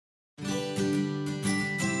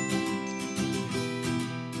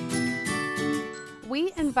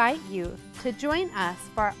We invite you to join us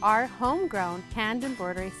for our Homegrown Hand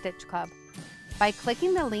Embroidery Stitch Club. By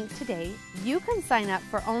clicking the link today, you can sign up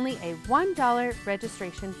for only a $1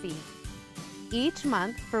 registration fee. Each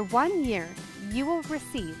month for 1 year, you will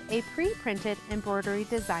receive a pre-printed embroidery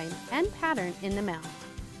design and pattern in the mail.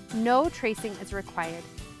 No tracing is required.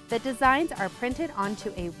 The designs are printed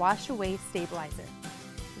onto a wash-away stabilizer.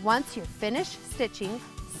 Once you're finished stitching,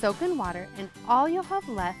 soak in water, and all you'll have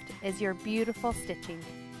left is your beautiful stitching.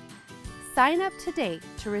 Sign up today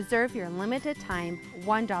to reserve your limited time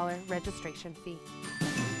 $1 registration fee.